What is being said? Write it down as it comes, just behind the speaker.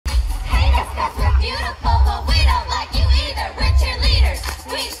'cause we're beautiful, but we don't like you either. We're cheerleaders.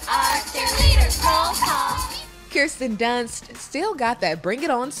 We are cheerleaders. Roll call. Kirsten Dunst still got that bring it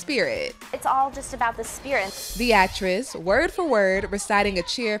on spirit. It's all just about the spirit. The actress, word for word, reciting a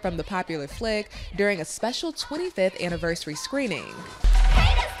cheer from the popular flick during a special 25th anniversary screening.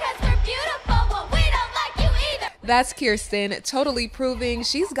 Hate us 'cause we're beautiful, but we don't like you either. That's Kirsten, totally proving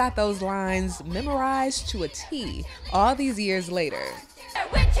she's got those lines memorized to a T all these years later.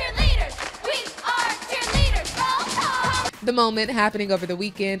 We're cheerleaders. We are cheerleaders. Roll call. The moment happening over the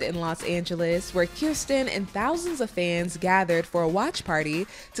weekend in Los Angeles, where Kirsten and thousands of fans gathered for a watch party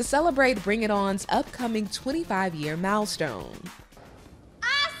to celebrate Bring It On's upcoming 25-year milestone.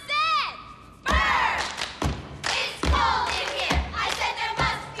 I said, burn! It's cold in here. I said there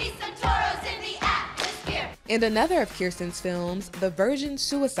must be some toros in the atmosphere. In another of Kirsten's films, The Virgin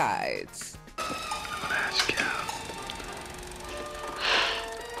Suicides.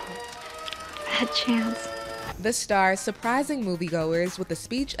 Bad chance. The star surprising moviegoers with a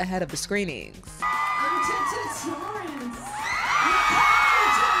speech ahead of the screenings.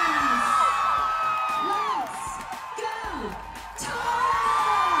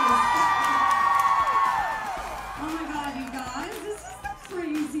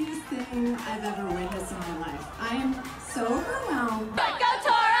 I've ever witnessed in my life. I am so overwhelmed. Go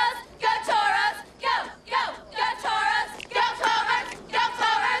Toros! Go Toros! Go! Go! Go Toros! Go Toros! Go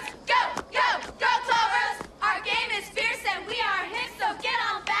Toros! Go! Go! Go Toros! Our game is fierce and we are hip, so get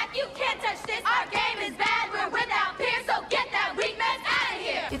on back. You can't touch this. Our game is bad. We're without peers, so get that weak mess out of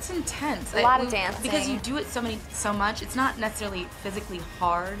here. It's intense. A lot of dancing. Because you do it so much. It's not necessarily physically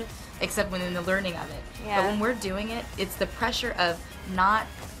hard, except when in the learning of it. Yeah. But when we're doing it, it's the pressure of not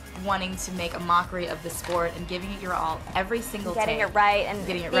wanting to make a mockery of the sport and giving it your all every single Getting take. it right and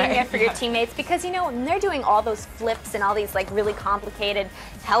Getting it being right. there for your teammates, because you know when they're doing all those flips and all these like really complicated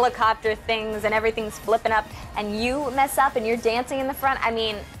helicopter things and everything's flipping up and you mess up and you're dancing in the front, I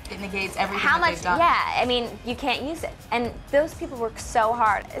mean, It negates everything how that much, they've done. yeah, I mean, you can't use it. And those people work so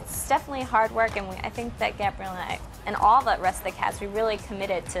hard. It's definitely hard work, and I think that Gabrielle and I and all the rest of the cast, we really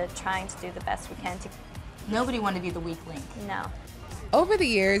committed to trying to do the best we can to, Nobody wanted to be the weak link. no. Over the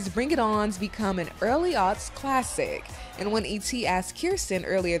years, Bring It On's become an early aughts classic. And when E.T. asked Kirsten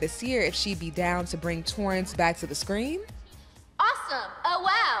earlier this year if she'd be down to bring Torrance back to the screen, Awesome. Oh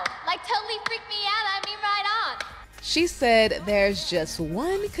wow. Like totally freaked me out. I mean right on. she said there's just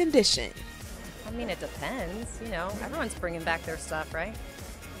one condition. I mean, it depends. You know, everyone's bringing back their stuff, right?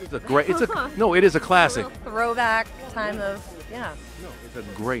 It's a great. No, it is a classic. Throwback time of, yeah. No, it's a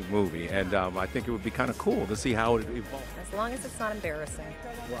great movie, and I think it would be kind of cool to see how it evolves. As long as it's not embarrassing.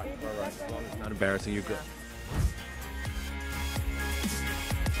 Right. As long as it's not embarrassing, you're good.